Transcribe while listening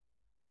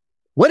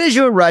What is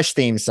your Rush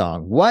theme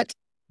song? What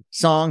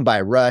song by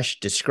Rush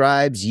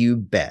describes you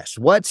best?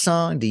 What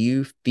song do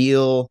you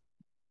feel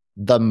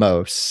the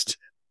most?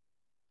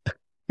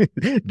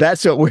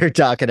 That's what we're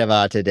talking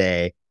about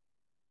today.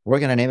 We're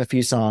going to name a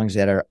few songs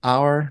that are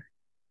our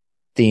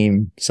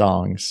theme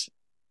songs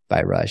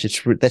by Rush.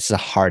 This is a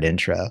hard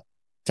intro.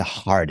 It's a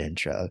hard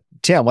intro.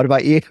 Tim, what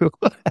about you?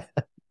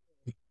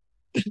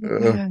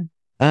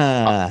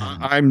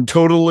 I'm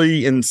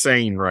totally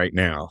insane right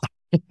now.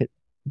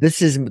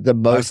 This is the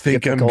most I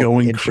think I'm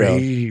going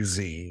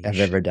crazy I've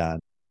ever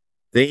done.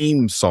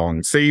 Theme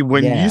song. See,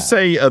 when you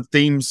say a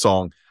theme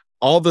song,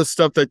 all the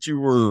stuff that you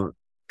were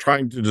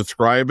trying to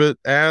describe it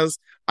as,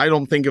 I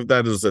don't think of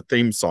that as a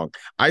theme song.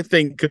 I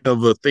think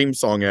of a theme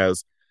song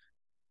as,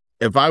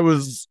 if I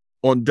was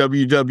on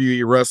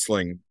WWE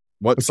wrestling,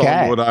 what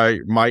song would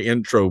my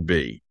intro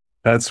be?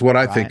 That's what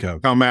I think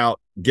of. Come out,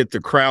 get the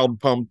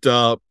crowd pumped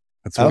up.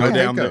 That's what go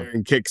down there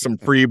and kick some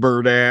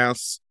Freebird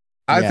ass.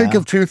 I think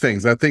of two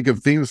things. I think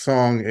of theme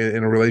song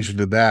in relation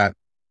to that.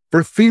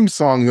 For theme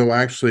song, though,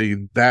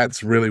 actually,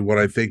 that's really what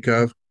I think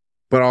of.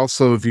 But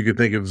also, if you could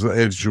think of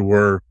as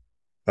your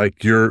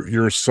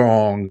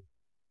song,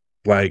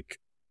 like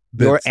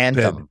your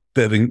anthem,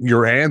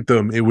 your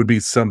anthem, it would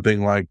be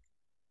something like,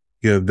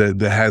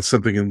 that has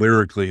something in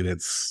lyrically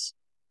that's,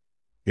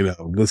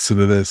 listen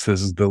to this.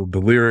 This is the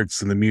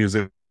lyrics and the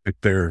music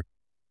there.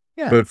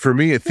 Yeah. But for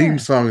me, a theme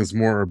song is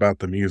more about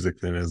the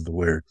music than is the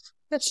lyrics.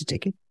 That's a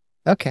ticket.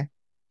 Okay.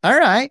 All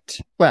right.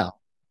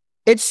 Well,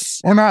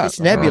 it's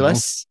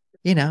nebulous.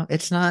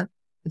 It's not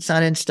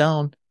in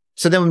stone.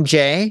 So then,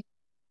 Jay.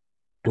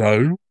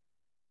 Hello.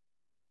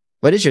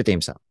 What is your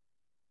theme song?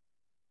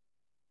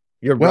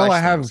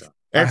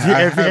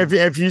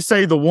 If you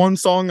say the one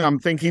song I'm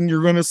thinking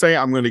you're going to say,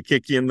 I'm going to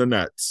kick you in the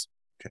nuts.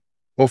 Okay.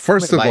 Well,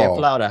 first of all,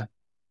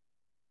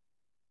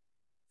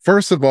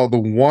 the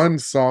one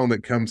song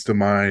that comes to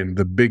mind,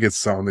 the biggest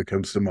song that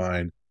comes to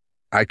mind,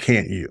 I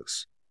can't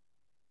use.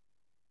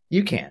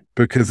 You can't.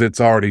 Because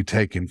it's already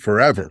taken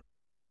forever.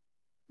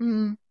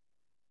 Mm.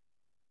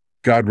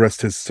 God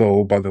rest his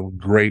soul by the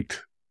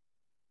late,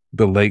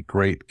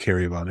 great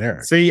Carrie Von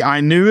Erich. See, I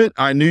knew it.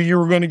 I knew you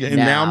were going to get,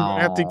 and now I'm going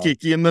to have to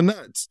kick you in the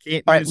nuts.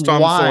 Can't use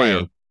Tom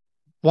Sawyer.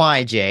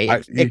 Why, Jay?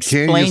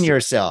 Explain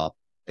yourself.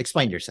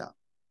 Explain yourself.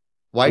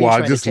 Why are you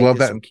trying I just to take love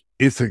this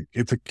that.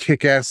 It's a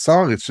kick-ass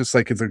song. It's just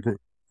like, it's a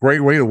great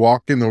way to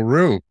walk in the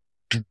room.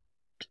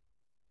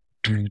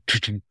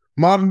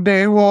 Modern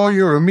day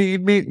warrior, me.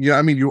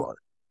 You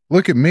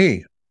look at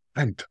me.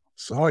 I'm Tom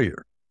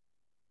Sawyer.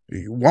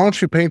 Why don't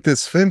you paint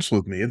this fence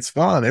with me? It's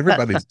fun.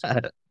 Everybody's.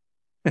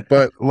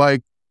 But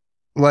like,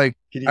 I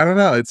don't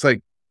know. It's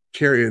like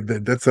Carrie.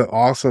 That's an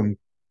awesome.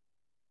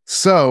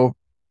 So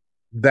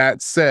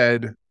that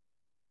said,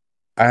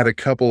 I had a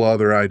couple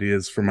other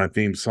ideas for my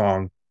theme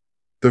song.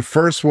 The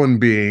first one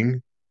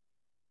being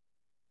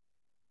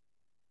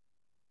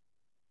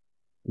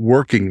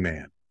Working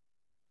Man.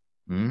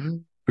 Mm-hmm.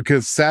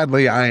 Because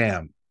sadly I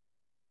am.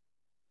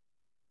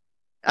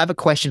 I have a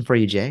question for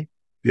you, Jay.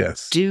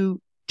 Yes. Do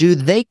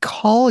they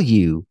call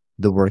you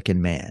the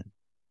working man?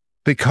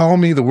 They call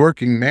me the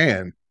working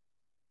man.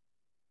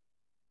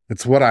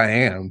 It's what I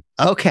am.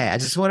 Okay. I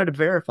just wanted to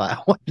verify.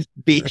 I wanted to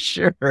be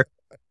sure.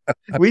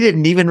 We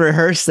didn't even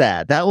rehearse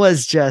that. That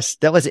was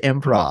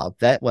improv.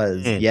 That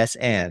was yes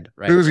and.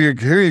 Right.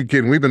 Here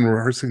again, we've been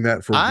rehearsing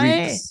that for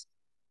weeks.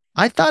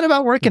 I thought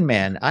about working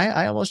man.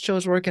 I almost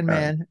chose working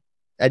man.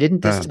 I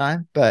didn't this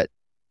time, but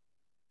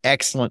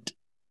excellent.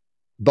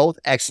 Both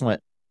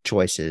excellent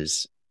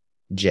choices,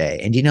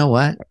 Jay. And you know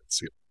what?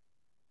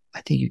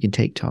 I think you can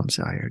take Tom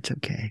Sawyer. It's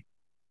okay.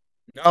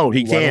 No,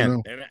 he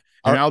can.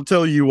 And I'll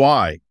tell you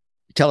why.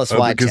 Tell us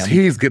why, because Tim.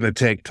 he's going to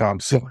take Tom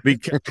Sawyer.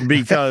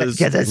 Because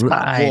it's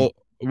fine.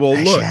 Well,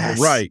 look,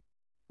 right.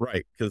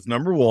 Because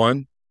number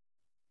one,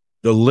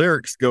 the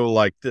lyrics go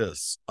like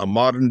this: a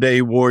modern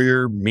day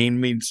warrior,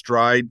 mean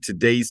stride.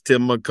 Today's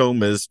Tim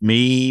McComas,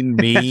 mean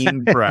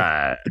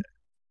pride.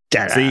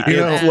 See,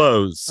 it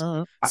flows.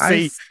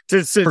 See,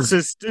 to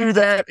do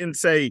that and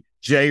say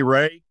J.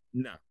 Ray,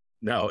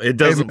 no, it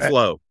doesn't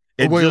flow.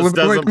 It just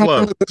doesn't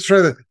flow. Let's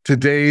try that.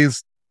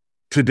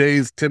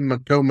 Today's Tim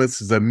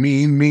McComas is a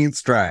mean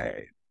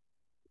stride.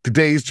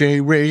 Today's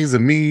J. Ray's a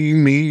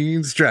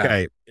mean stride.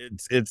 Okay,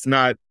 it's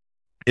not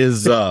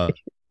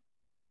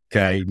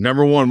okay.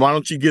 Number one, why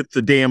don't you get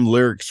the damn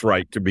lyrics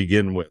right to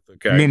begin with?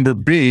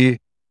 Okay.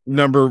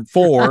 Number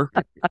 4.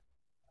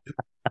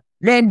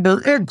 And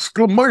the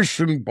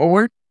exclamation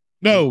point.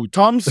 No,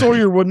 Tom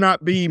Sawyer would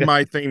not be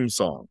my theme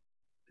song.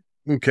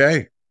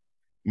 Okay.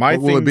 My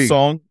theme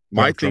song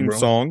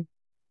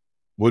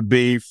would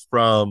be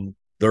from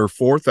their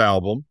 4th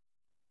album.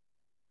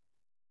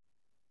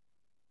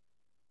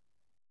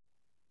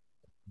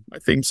 My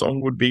theme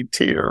song would be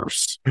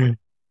Tears.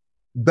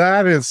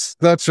 That is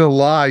such a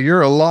lie.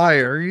 You're a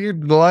liar. You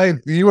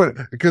lied.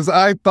 Because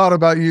I thought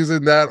about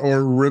using that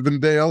or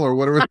Rivendell or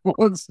whatever it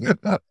was.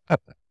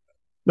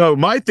 No,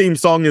 my theme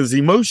song is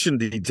Emotion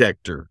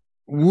Detector.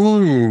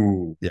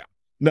 Woo. Yeah.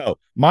 No,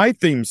 my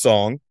theme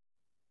song,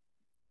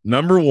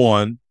 number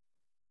 1,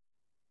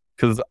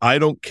 because I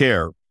don't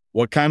care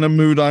what kind of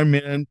mood I'm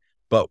in,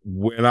 but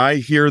when I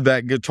hear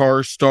that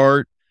guitar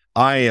start,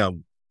 I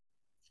am,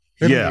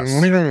 yes.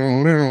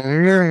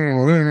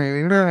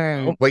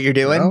 What you're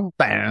doing?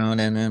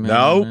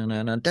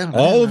 No.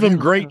 All of them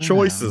great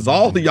choices.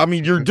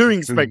 You're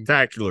doing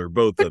spectacular,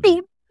 both of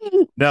you.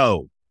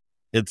 No,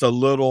 it's a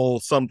little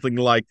something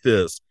like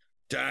this.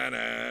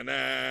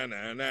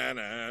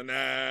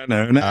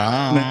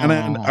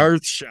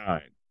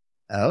 Earthshine.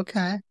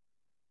 Okay.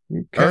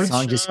 That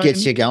song just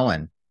gets you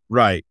going.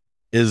 Right.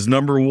 Is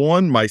number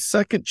one my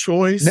second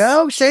choice?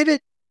 No, save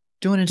it.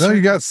 Doing it. No,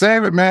 you got to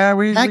save it, man.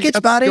 We got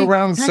to go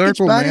around the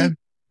circle, man.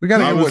 We got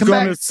to. I was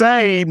going to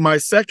say my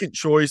second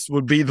choice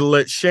would be to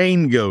let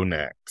Shane go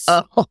next.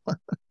 Oh.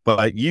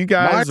 But you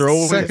guys are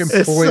always second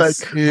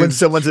choice. Like when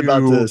someone's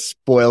about to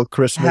spoil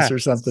Christmas or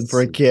something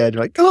for a kid,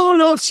 you're like, oh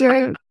no,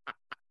 Shane.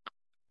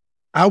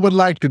 I would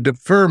like to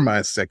defer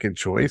my second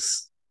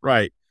choice.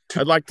 Right.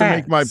 I'd like to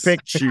make my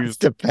pick choose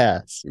to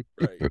pass.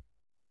 Right.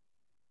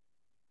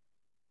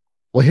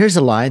 Well, here's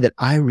a line that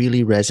I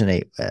really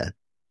resonate with.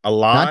 A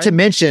line? Not to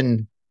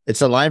mention,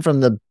 it's a line from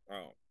the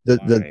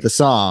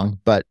song,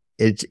 but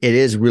it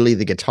is really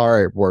the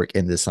guitar work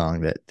in the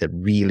song that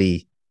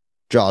really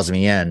draws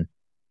me in.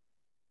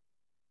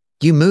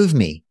 You move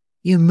me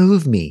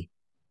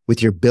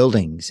with your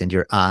buildings and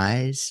your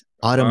eyes,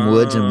 autumn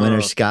woods and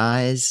winter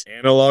skies,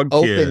 analog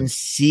open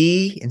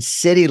sea and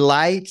city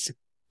lights,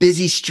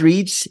 busy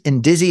streets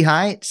and dizzy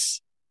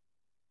heights.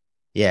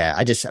 Yeah,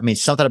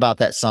 something about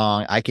that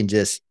song, I can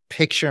just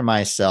picture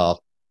myself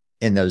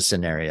in those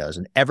scenarios.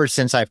 And ever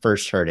since I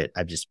first heard it,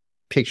 I've just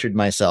pictured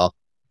myself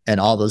in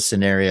all those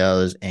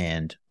scenarios.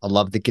 And I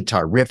love the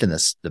guitar riff in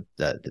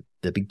the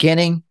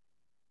beginning.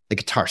 The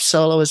guitar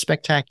solo is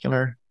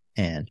spectacular.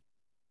 And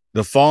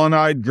the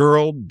fawn-eyed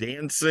girl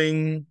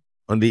dancing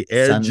on the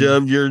edge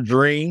of your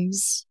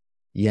dreams.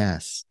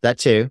 Yes, that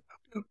too.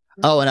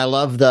 Oh, and I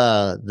love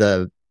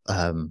the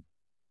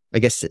I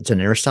guess it's an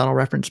Aristotle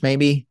reference,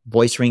 maybe.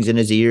 Voice rings in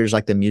his ears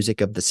like the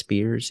music of the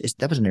spears.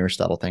 That was an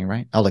Aristotle thing,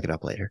 right? I'll look it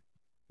up later.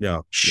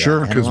 Yeah,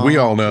 sure, because we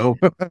all know.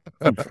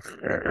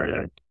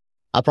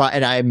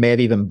 I may have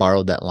even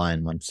borrowed that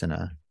line once in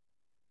a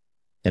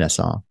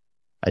song.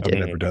 I've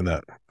never done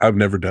that.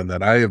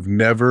 I have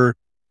never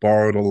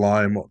borrowed a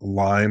lime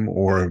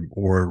or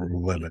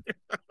lemon.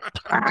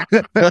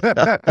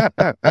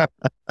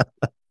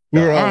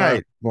 We're all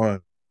right.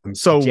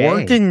 So Jay.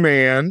 Working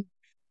Man,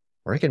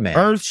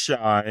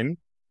 Earthshine,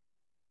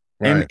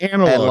 and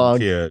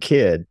Analog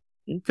Kid.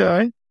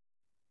 Okay.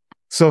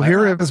 So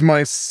here is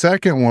my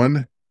second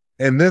one,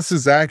 and this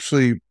is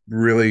actually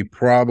really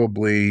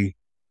probably,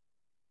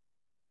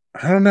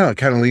 I don't know, I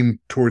kind of lean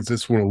towards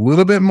this one a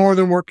little bit more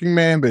than Working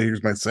Man, but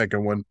here's my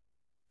second one.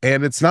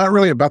 And it's not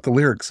really about the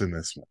lyrics in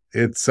this one.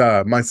 It's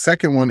my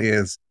second one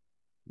is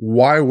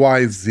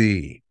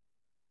YYZ.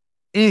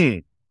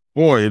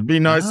 Boy, it'd be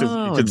nice if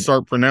you could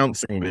start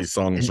pronouncing these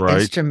songs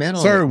right.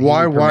 Instrumental. Sorry,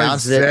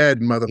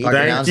 YYZ, motherfucker.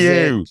 Thank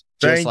you.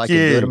 Just like a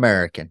good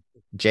American.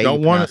 Jay,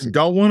 don't want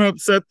to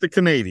upset the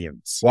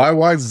Canadians.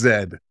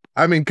 YYZ.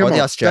 I mean, come on.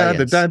 The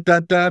Australians.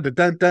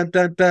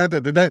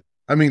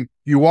 I mean,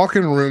 you walk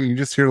in a room, you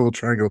just hear a little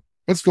triangle.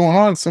 What's going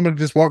on? Somebody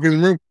just walk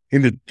in the room.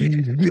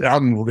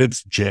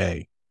 It's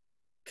Jay.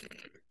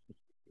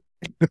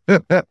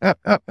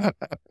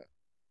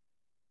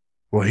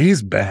 Well,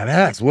 he's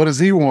badass. What does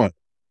he want?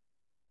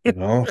 You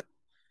know,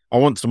 I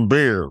want some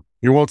beer.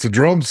 He wants a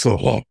drum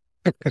solo.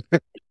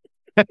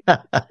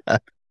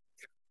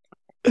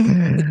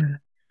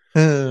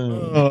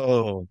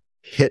 Oh,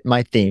 hit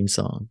my theme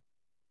song.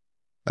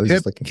 I was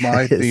just looking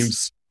at theme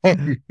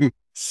song.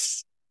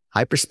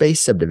 Hyperspace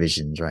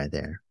Subdivisions right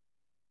there.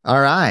 All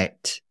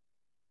right.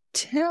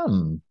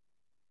 Tim,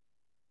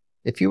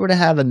 if you were to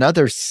have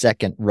another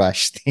second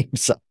Rush theme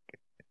song.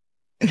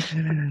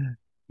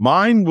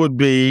 Mine would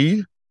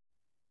be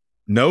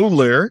no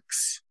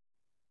lyrics.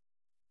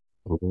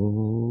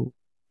 Oh.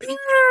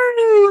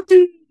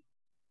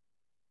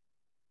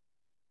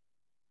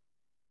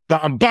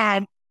 Bam.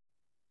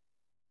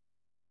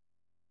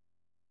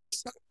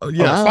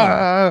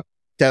 Yes.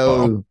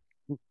 So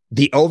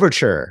the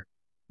overture.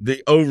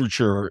 The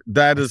overture.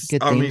 That is,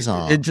 I mean,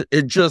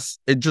 it just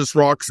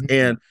rocks,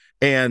 and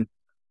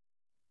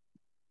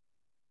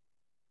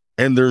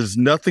there's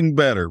nothing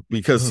better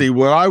because see,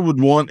 what I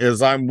would want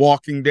is I'm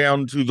walking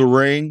down to the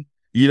ring,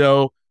 you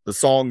know, the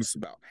song's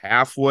about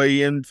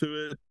halfway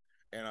into it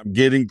and I'm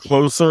getting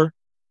closer.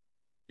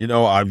 You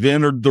know, I've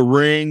entered the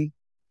ring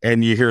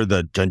and you hear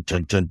the dun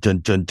dun dun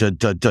dun dun dun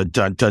dun dun dun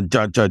dun dun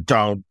dun dun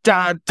dun,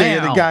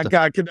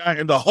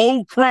 and the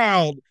whole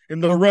crowd in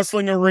the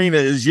wrestling arena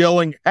is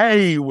yelling,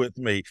 "Hey!" with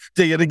me.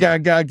 Diggity ga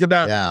ga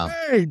ga.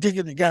 Hey!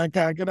 Diggity ga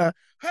ga ga.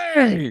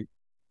 Hey!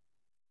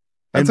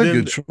 That's a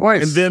good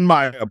choice. And then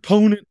my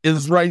opponent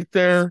is right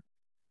there,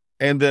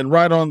 and then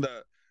right on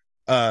the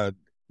da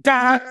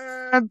da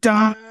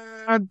da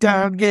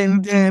da da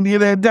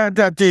da da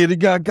da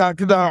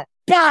da.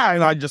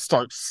 And I just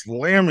start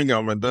slamming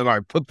them, and then I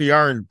put the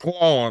iron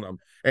claw on them,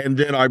 and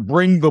then I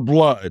bring the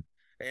blood.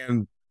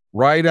 And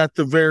right at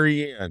the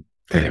very end,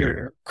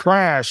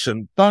 crash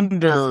and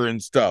thunder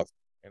and stuff.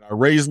 And I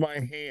raise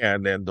my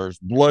hand and there's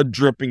blood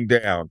dripping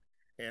down.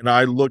 And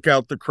I look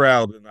out the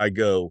crowd and I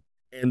go,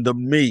 and the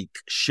meek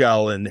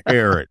shall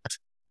inherit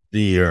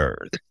the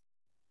earth.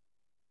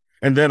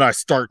 And then I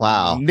start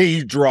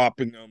knee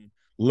dropping them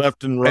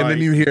left and right. And then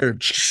you hear,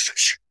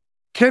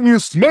 can you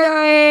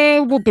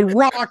smell what the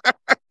rock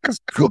is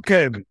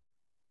cooking?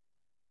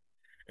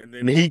 And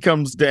then he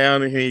comes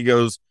down and he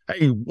goes,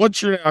 hey,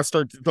 what's your name? I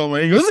start to tell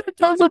him, he goes, it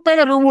doesn't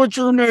matter what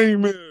your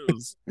name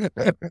is.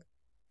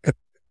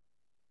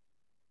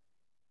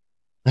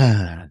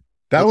 That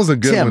was a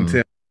good one,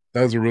 Tim.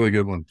 That was a really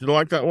good one. Did you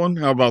like that one?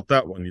 How about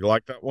that one? You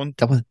like that one?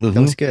 That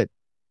was good.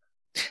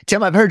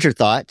 Tim, I've heard your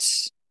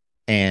thoughts,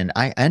 and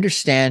I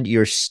understand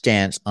your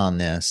stance on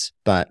this,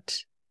 but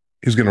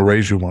he's going to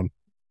raise you one.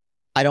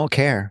 I don't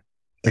care.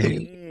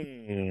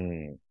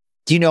 Do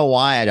you know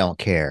why I don't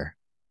care?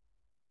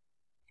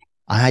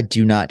 I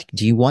do not.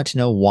 Do you want to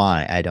know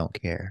why I don't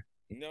care?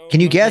 No, can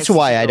you guess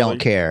why I don't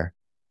care?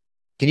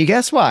 Can you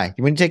guess why?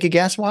 You want to take a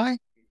guess why?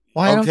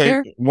 Why I don't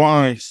care?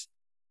 Why?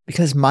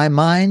 Because my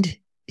mind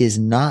is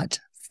not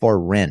for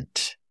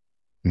rent.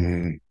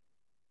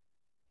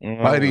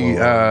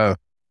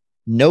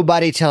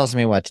 Nobody tells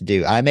me what to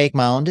do. I make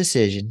my own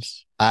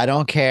decisions. I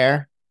don't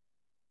care.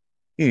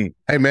 Hey,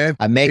 man.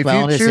 I make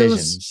my own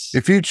decisions.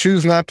 If you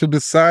choose not to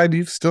decide,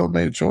 you've still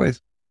made a choice.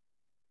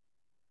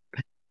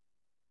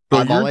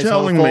 So you're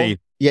telling me,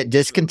 yet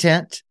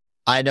discontent.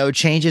 I know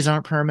changes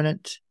aren't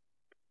permanent,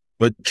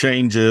 but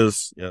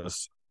changes,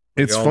 yes.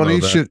 It's funny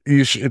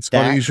you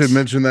should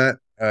mention that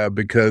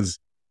because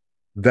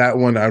that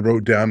one I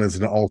wrote down as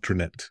an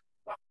alternate.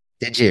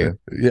 Did you?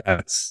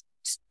 Yes,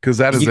 because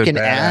that is a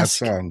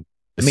badass song.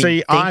 I mean,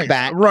 see, I'm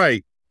out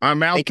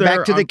think there.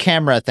 Back to the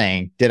camera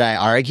thing. Did I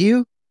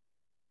argue?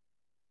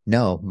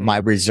 No, my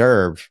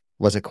reserve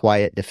was a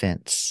quiet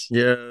defense.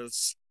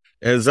 Yes.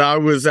 As I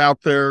was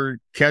out there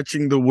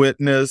catching the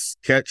witness,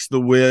 catch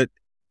the wit,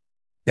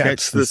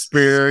 catch the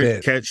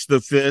spirit, catch the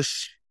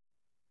fish.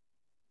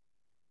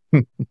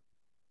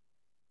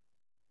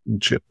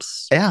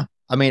 Chips. Yeah.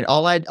 I mean,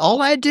 all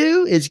I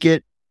do is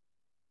get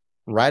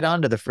right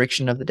onto the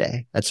friction of the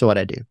day. That's what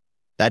I do.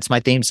 That's my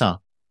theme song.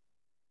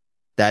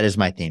 That is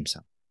my theme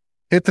song.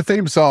 Hit the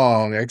theme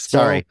song. Expo.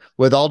 Sorry.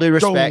 With all due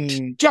respect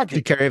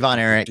to Kerry Von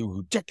Erich,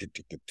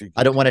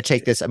 I don't want to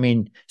take this. I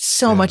mean,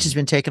 so much has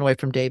been taken away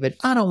from David.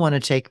 I don't want to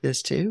take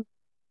this too.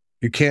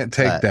 You can't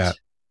take that.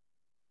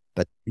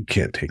 But you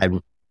can't take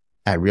it.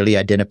 I really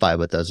identify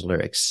with those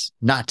lyrics.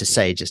 Not to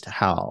say just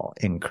how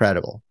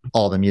incredible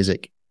all the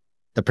music,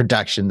 the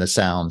production, the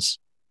sounds,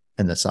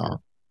 and the song.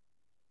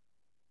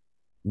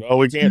 No,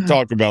 we can't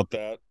talk about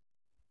that.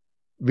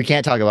 We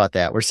can't talk about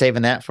that. We're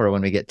saving that for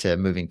when we get to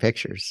moving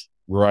pictures.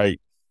 Right.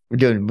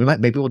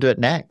 Maybe we'll do it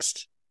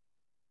next.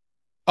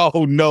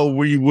 Oh, no,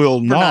 we will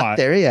not. We're not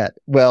there yet.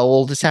 Well,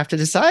 we'll just have to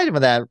decide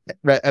when that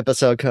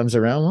episode comes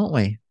around, won't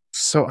we?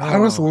 So I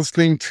was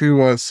listening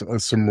to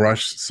some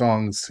Rush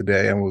songs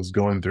today and was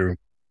going through,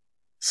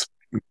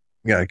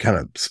 kind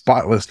of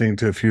spot listening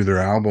to a few of their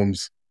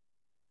albums.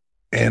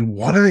 And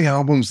one of the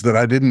albums that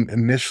I didn't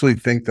initially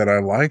think that I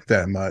liked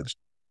that much,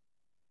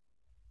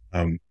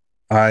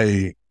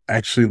 I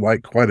actually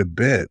like quite a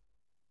bit.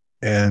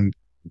 And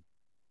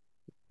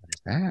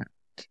that?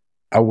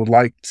 I would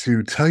like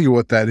to tell you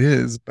what that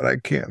is, but I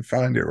can't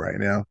find it right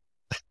now.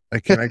 I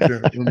can't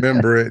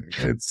remember it.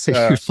 It's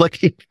you're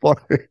looking for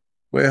it.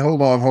 Wait,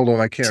 hold on.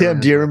 I can't. Tim,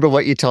 do you remember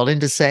what you told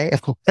him to say?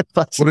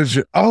 What is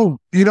your? Oh,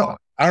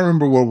 I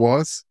remember what it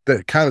was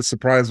that kind of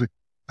surprised me.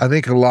 I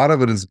think a lot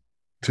of it is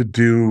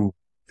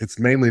it's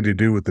mainly to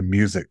do with the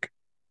music,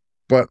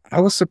 but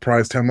I was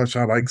surprised how much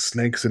I like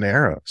Snakes and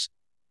Arrows.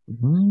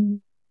 Mm-hmm.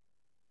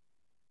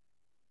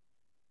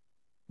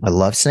 I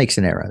love Snakes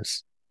and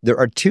Arrows. There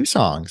are 2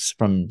 songs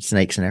from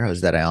Snakes and Arrows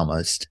that I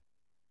almost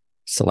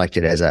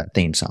selected as a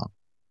theme song,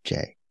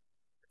 Jay.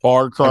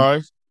 Far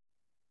Cry.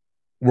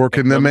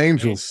 Working them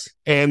angels.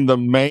 And the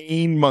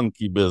main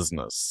monkey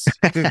business.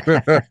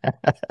 the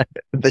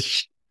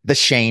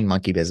Shane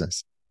monkey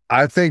business.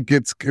 I think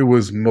it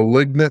was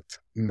Malignant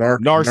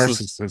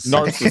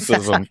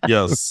Narcissism.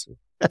 Yes.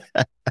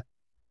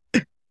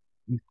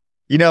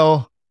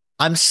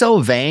 I'm so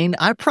vain.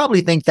 I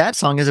probably think that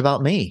song is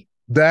about me.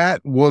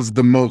 That was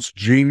the most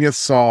genius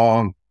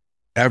song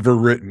ever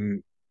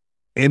written.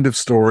 End of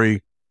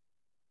story.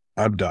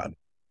 I'm done.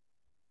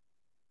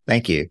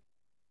 Thank you.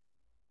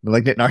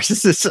 Malignant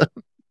Narcissism.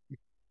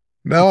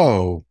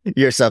 No.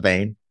 You're so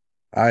vain.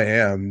 I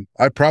am.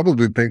 I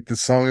probably think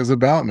this song is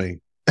about me.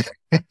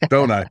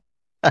 Don't I?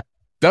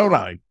 Don't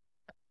I?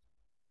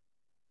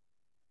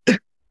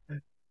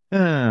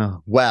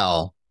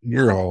 Well,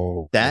 you're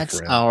all that's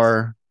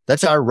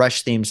our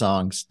Rush theme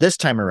songs this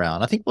time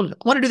around. I think we'll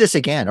want to do this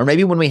again, or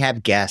maybe when we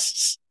have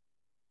guests.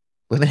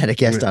 We haven't had a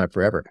guest on it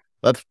forever.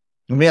 But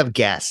when we have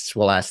guests,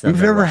 we'll ask them.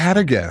 We've never had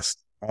a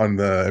guest on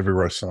the Every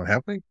Rush song,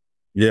 have we?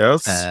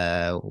 Yes.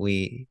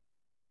 We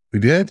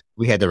did.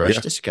 We had the Rush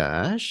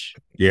discussion.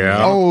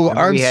 Yeah. Oh,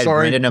 I'm we had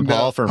sorry. Brendan and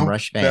Paul from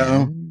Rush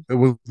Band. No, it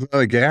was not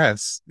a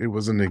guest. It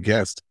wasn't a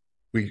guest.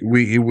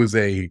 It was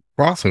a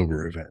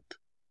crossover event.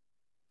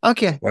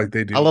 Okay. Like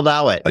they do. I'll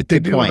allow it. Like they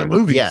Good do point. in the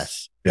movies.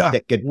 Yes. Yeah.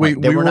 Good point.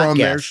 We were not on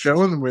their guests.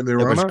 show and they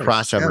were It on was a ours.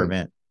 crossover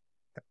event.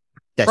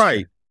 That's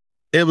right.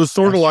 True. It was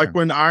sort of That's like true.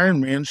 when Iron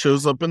Man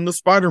shows up in the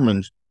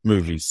Spider-Man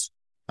movies.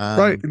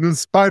 Right. In the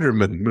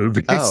Spider-Man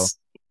movies. Oh.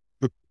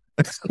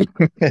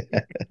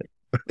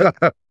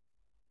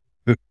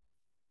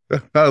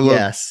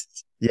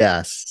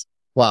 Yes.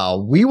 Wow.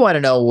 We want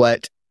to know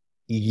what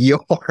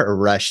your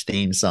Rush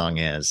theme song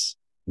is.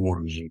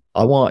 What is it?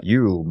 I want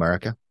you,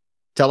 America.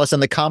 Tell us in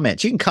the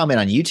comments. You can comment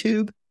on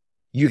YouTube.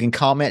 You can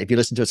comment if you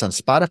listen to us on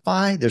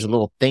Spotify. There's a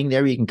little thing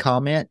there you can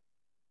comment.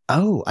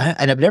 Oh,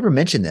 and I've never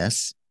mentioned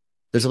this.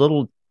 There's a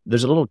little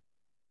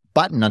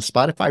button on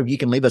Spotify where you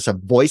can leave us a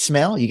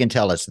voicemail. You can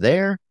tell us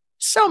there.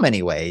 So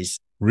many ways.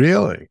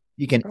 Really?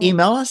 You can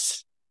email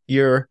us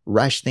your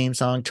Rush theme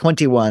song,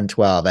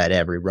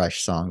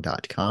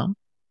 2112@everyrushsong.com.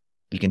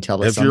 You can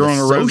tell us if you're on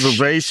a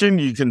reservation,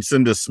 you can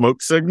send us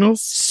smoke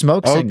signals.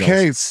 Smoke signals.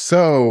 Okay,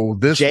 so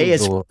this Jay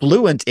is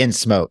fluent in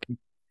smoke.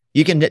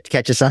 You can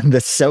catch us on the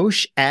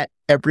Soch at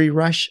Every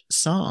Rush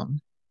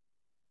Song.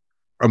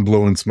 I'm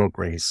blowing smoke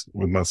rings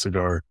with my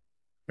cigar.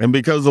 And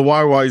because of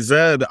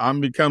YYZ, I'm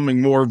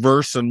becoming more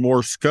versed in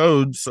Morse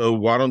code. So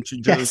why don't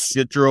you just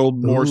get your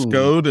old Morse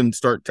code and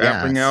start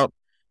tapping out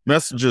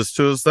messages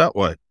to us that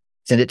way?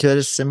 Send it to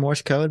us in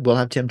Morse code. We'll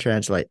have Tim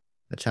translate.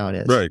 That's how it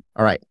is. Right.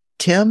 All right.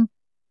 Tim,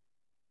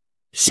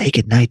 say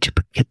goodnight to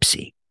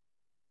Poughkeepsie.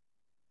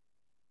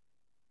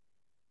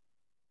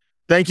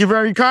 Thank you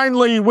very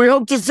kindly. We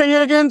hope to see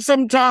you again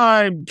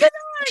sometime. Good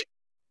night.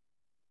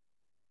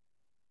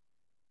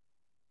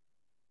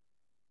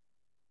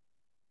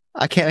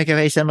 I can't make a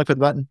face sound like with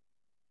the button.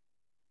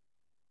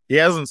 He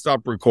hasn't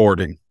stopped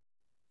recording.